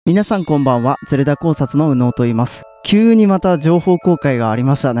皆さんこんばんは。ゼルダ考察の右脳と言います。急にまた情報公開があり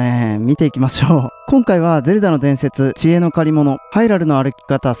ましたね。見ていきましょう。今回はゼルダの伝説、知恵のかりもの、ハイラルの歩き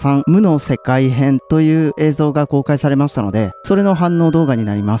方3、無の世界編という映像が公開されましたので、それの反応動画に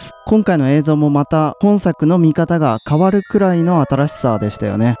なります。今回の映像もまた本作の見方が変わるくらいの新しさでした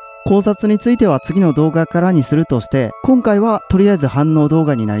よね。考察については次の動画からにするとして、今回はとりあえず反応動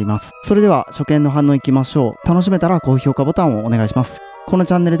画になります。それでは初見の反応いきましょう。楽しめたら高評価ボタンをお願いします。この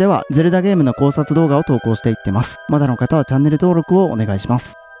チャンネルではゼルダゲームの考察動画を投稿していってます。まだの方はチャンネル登録をお願いしま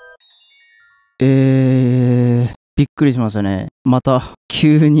す。びっくりしましたね。また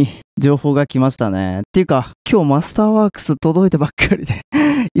急に情報が来ましたね。っていうか今日マスターワークス届いてばっかりで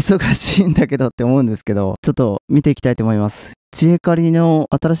忙しいんだけどって思うんですけど、ちょっと見ていきたいと思います。知恵かりの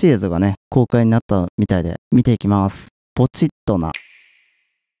新しい映像がね公開になったみたいで見ていきます。ポチッとな。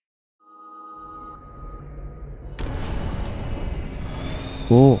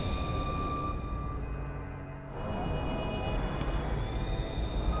おお、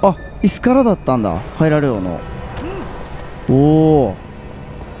あ、椅子からだったんだ。ハイラル王の。お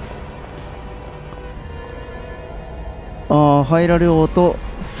お、ハイラル王と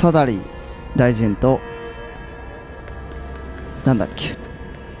サダリ大臣となんだっけ、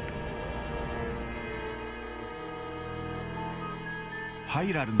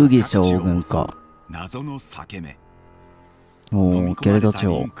ウギ将軍か。謎の裂け目。おお、ゲルド地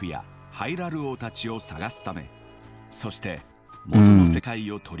方。ハイラル王たちを探すため、そして元の世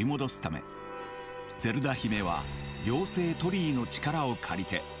界を取り戻すため、ゼルダ姫は妖精トリーの力を借り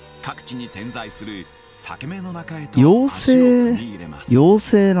て各地に点在する裂け目の中へと足を踏み入れます。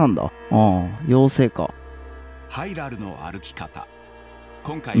妖精なんだ。妖精か。ハイラルの歩き方。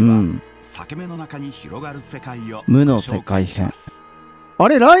今回は裂け目の中に広がる世界を無の世界編。あ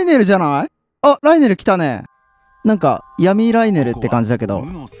れライネルじゃない？あ、ライネル来たね。なんか闇ライネルって感じだけど。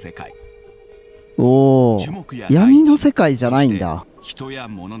おお、闇の世界じゃないんだ。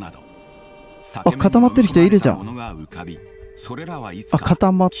あ、固まってる人いるじゃん。あ、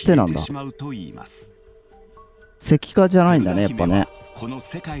固まってなんだ。石化じゃないんだね、やっぱね。この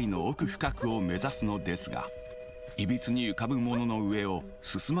世界の奥深くを目指すのですが、いびつに浮かぶものの上を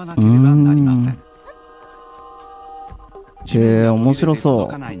進まなければなりません。面白そう。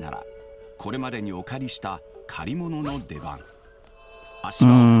これまでにお借りした借り物の出番。足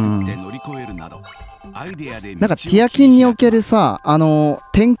場を作って乗り越えるなど、アイデアでなんかティアキンにおけるさ、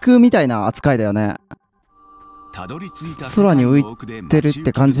天空みたいな扱いだよね。空に浮いてるっ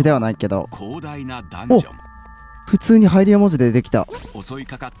て感じではないけど、お、普通にハイリア文字で出てきた。襲い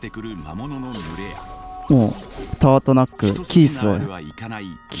かかってくる魔物の群れや、もうタワートナック、キー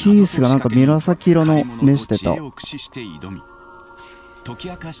スがなんか紫色の目してた。解き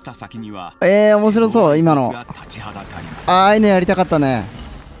明かした先には面白そう。今のああいうのやりたかったね。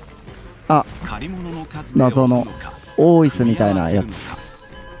あ、謎のオーイスみたいなやつ。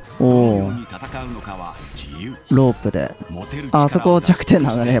おお、ロープで。あそこ弱点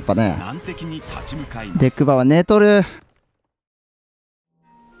なんだね、やっぱね。デックバーは寝とる。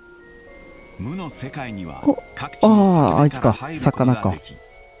あいつか、魚か。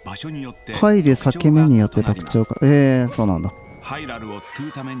入る裂け目によって特徴が。そうなんだ。ハイラルを救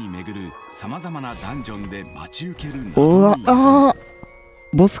うために巡るさまざまなダンジョンで待ち受ける謎の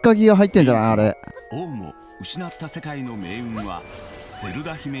ボス鍵が入ってんじゃないあれ。王も失った世界の命運はゼル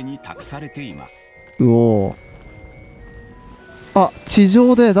ダ姫に託されています。うおー、地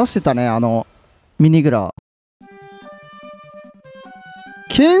上で出してたね、ミニグラ。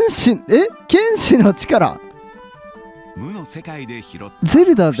剣士の力。無の世界で拾ったゼ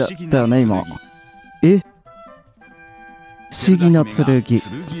ルダだよね今。不思議な剣。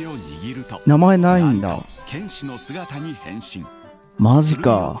名前ないんだ。マジ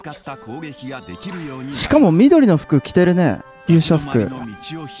か。しかも緑の服着てるね。勇者服。なんか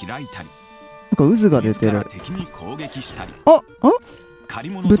渦が出てる。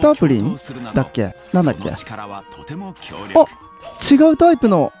豚プリンだっけ、なんだっけ。違うタイプ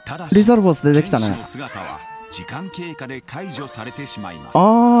のリザルボス出てきたね。時間経過で解除されてしまい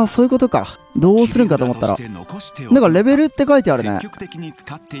ます。そういうことか。どうするんかと思ったら、なんかレベルって書いてあるね。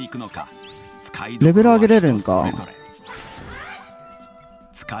レベル上げれるんか。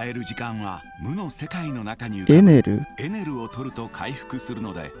使える時間は無の世界の中にエネルを取ると回復する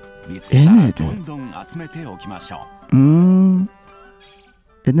ので、見つけたらどんどん集めておきましょう。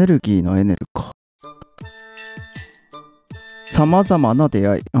エネルギーのエネルか。さまざまな出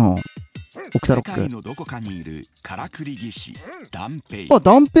会い。オクタロック。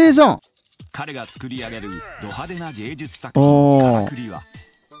断平じゃん。彼が作り上げるド派手な芸術作品カラクリは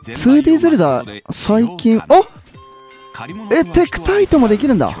 2D ゼルダ最近テクタイトもでき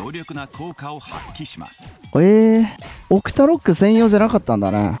るんだ。強力な効果を発揮します。オクタロック専用じゃなかったん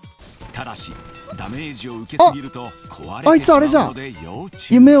だね。ただしダメージを受けすぎると壊れてしまうので要注意。あいつあれじゃん、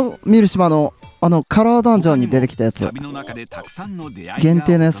夢を見る島のカラーダンジョンに出てきたやつ、旅の中でたくさんの出会いが限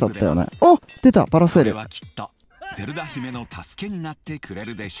定のやつだったよね。あ、出たパラセール。それはきっとゼルダ姫の助けになってくれ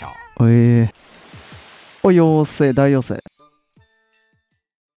るでしょう。妖精大妖精。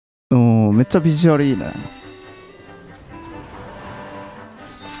めっちゃビジュアルいいね。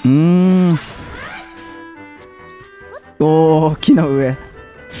木の上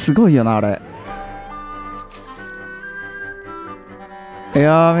すごいよなあれ。い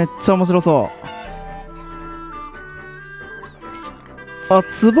やーめっちゃ面白そう。あ、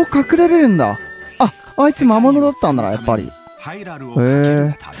壺隠れれるんだ。あいつ魔物だったんだなやっぱり。ハイラルをかけ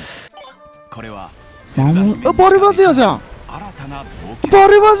る旅。これはバルバジアじゃん。新たな冒険。バ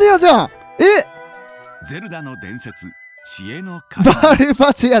ルバジアじゃん。ゼルダの伝説、知恵のかりもの。バル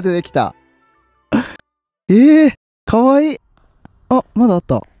バジアでできた。かわいい。あ、まだあっ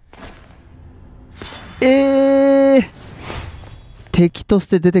た。敵とし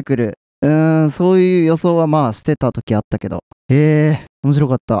て出てくる。そういう予想はまあしてた時あったけど。面白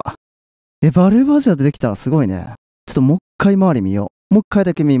かった。バルバジアでできたらすごいね。ちょっともう一回周り見よう。もう一回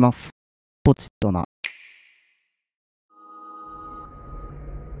だけ見ます。ポチッとな。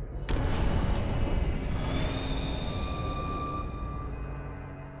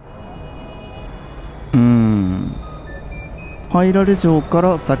ハイラル城か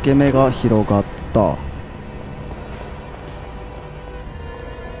ら裂け目が広がった。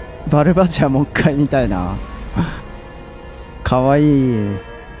バルバジアもう一回見たいな。かわいい。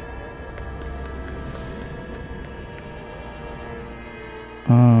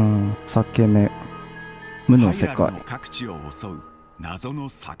裂け目、無の世界。ハイラルの各地を襲う謎の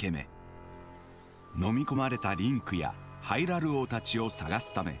裂け目。飲み込まれたリンクやハイラル王たちを探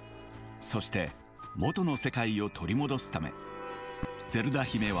すため、そして元の世界を取り戻すため、ゼルダ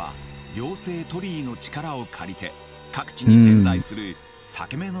姫は妖精トリーの力を借りて各地に点在する裂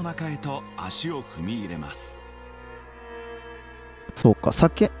け目の中へと足を踏み入れます。そうか、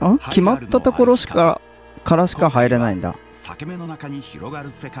決まったところからしか入れないんだ。裂け目の中に広が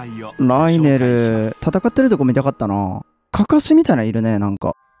る世界をライネル戦ってるとこ見たかったな。かかしみたいなのいるね。なん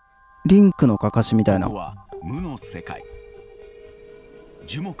かリンクのかかしみたいな。ここは無の世界。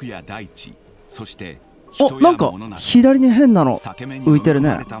樹木や大地、そしてなんか左に変なの浮いてる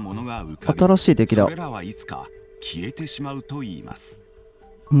ね。新しい敵だ。それらはいつか消えてしまうと言います。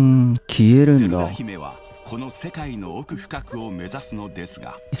消えるんだ。ゼルダ姫はこの世界の奥深くを目指すのです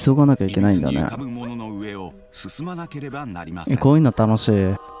が、急がなきゃいけないんだね。浮かぶものの上を進まなければなりません。こういうの楽し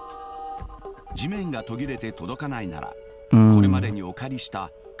い。地面が途切れて届かないなら、これまでにお借りし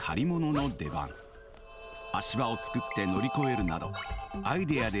た借り物の出番。足場を作って乗り越えるなどアイ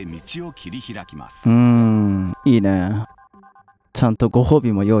デアで道を切り開きます。いいね。ちゃんとご褒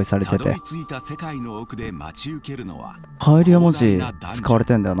美も用意されてて。たどり着いた世界の奥で待ち受けるのはハイリア文字使われ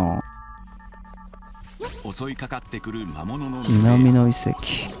てんだよな。襲いかかってくる魔物の南の遺跡。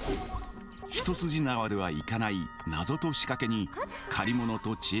一筋縄ではいかない謎と仕掛けに借り物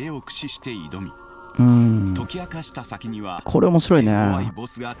と知恵を駆使して挑み、解き明かした先にはこれ面白いね。怖いボ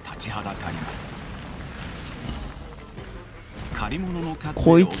スが立ちはだかります。借り物の数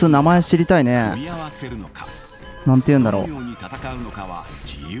こいつ名前知りたいね。組み合わせるのか、なんて言うんだろう。どのように戦うのかは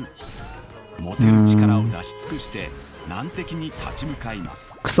自由。持てる力を出し尽くして難敵に立ち向かいま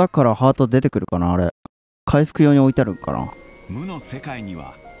す。草からハート出てくるかな。あれ回復用に置いてあるんかな。無の世界に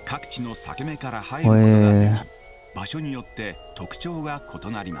は各地の裂け目から入ることができ、場所によって特徴が異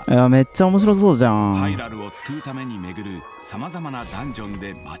なります。いやめっちゃ面白そうじゃん。ハイラルを救うために巡るさまざまなダンジョン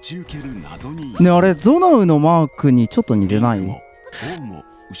で待ち受ける謎にね。あれゾナウのマークにちょっと似てない？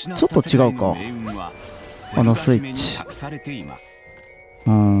ちょっと違うか。あのスイッチ。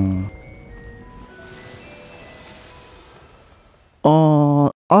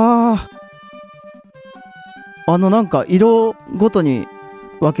なんか色ごとに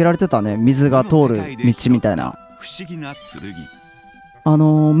分けられてたね。水が通る道みたいな。不思議な剣。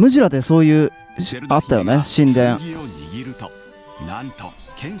ムジラでそういうあったよね。神殿。なんと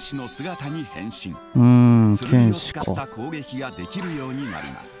剣士の姿に変身。剣士か。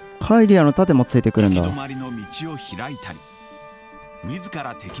ハイリアの盾もついてくるんだ。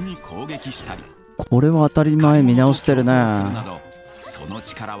これは当たり前見直してるね。その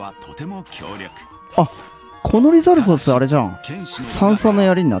力はとても強力。このリザルフォスあれじゃん。三々の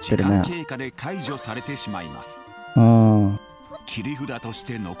槍になってるね。切り札とし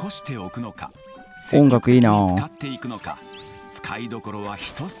て残しておくのか、音楽いいな。使っていくのか、使いどころは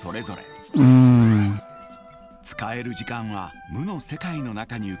人それぞれ。使える時間は無の世界の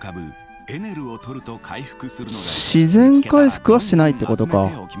中に浮かぶエネルを取ると回復するので、自然回復はしないってことか。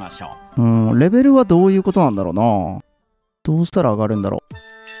レベルはどういうことなんだろうな。どうしたら上がるんだろ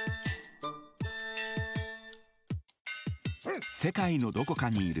う。世界のどこか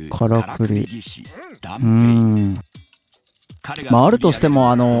にいるからくり技師ダンペリ。まああるとして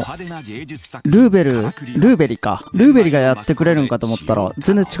もルーベリがやってくれるんかと思ったら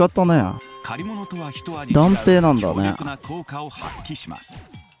全然違ったね。断平なんだね。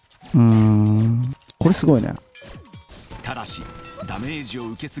これすごいね。ただしダメージを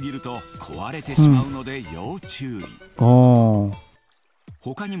受けすぎると壊れてしまうので要注意。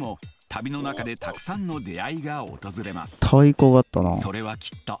他にも旅の中でたくさんの出会いが訪れます。太鼓があったな。それはきっ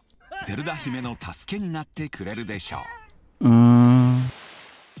とゼルダ姫の助けになってくれるでしょう。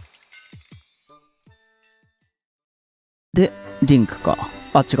でリンクか。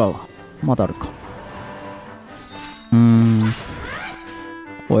あ、違うわ、まだあるか。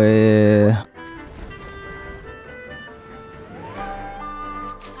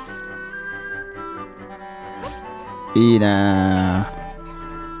いいねー。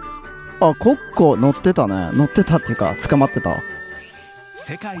あ、コッコ乗ってたね。乗ってたっていうか捕まってた。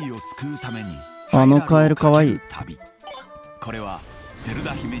世界を救うためにあのカエルかわいい。これはゼル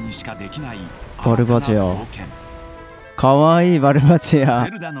ダ姫にしかできないバルバジア。かわいいバルバジア。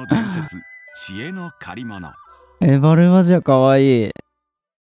ゼルダの伝説、知恵のかりもの。バルバジアかわいい。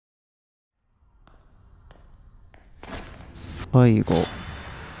最後。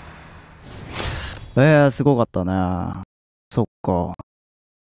すごかったね。そっか。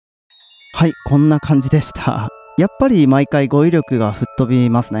はい、こんな感じでした。やっぱり毎回語彙力が吹っ飛び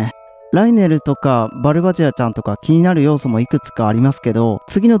ますね。ライネルとかバルバジアちゃんとか気になる要素もいくつかありますけど、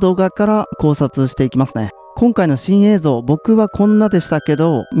次の動画から考察していきますね。今回の新映像、僕はこんなでしたけ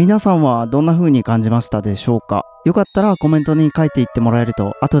ど、皆さんはどんな風に感じましたでしょうか。よかったらコメントに書いていってもらえる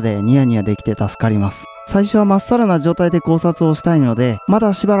と、後でニヤニヤできて助かります。最初はまっさらな状態で考察をしたいので、ま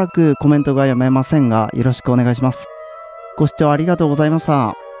だしばらくコメントが読めませんが、よろしくお願いします。ご視聴ありがとうございまし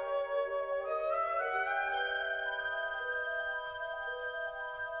た。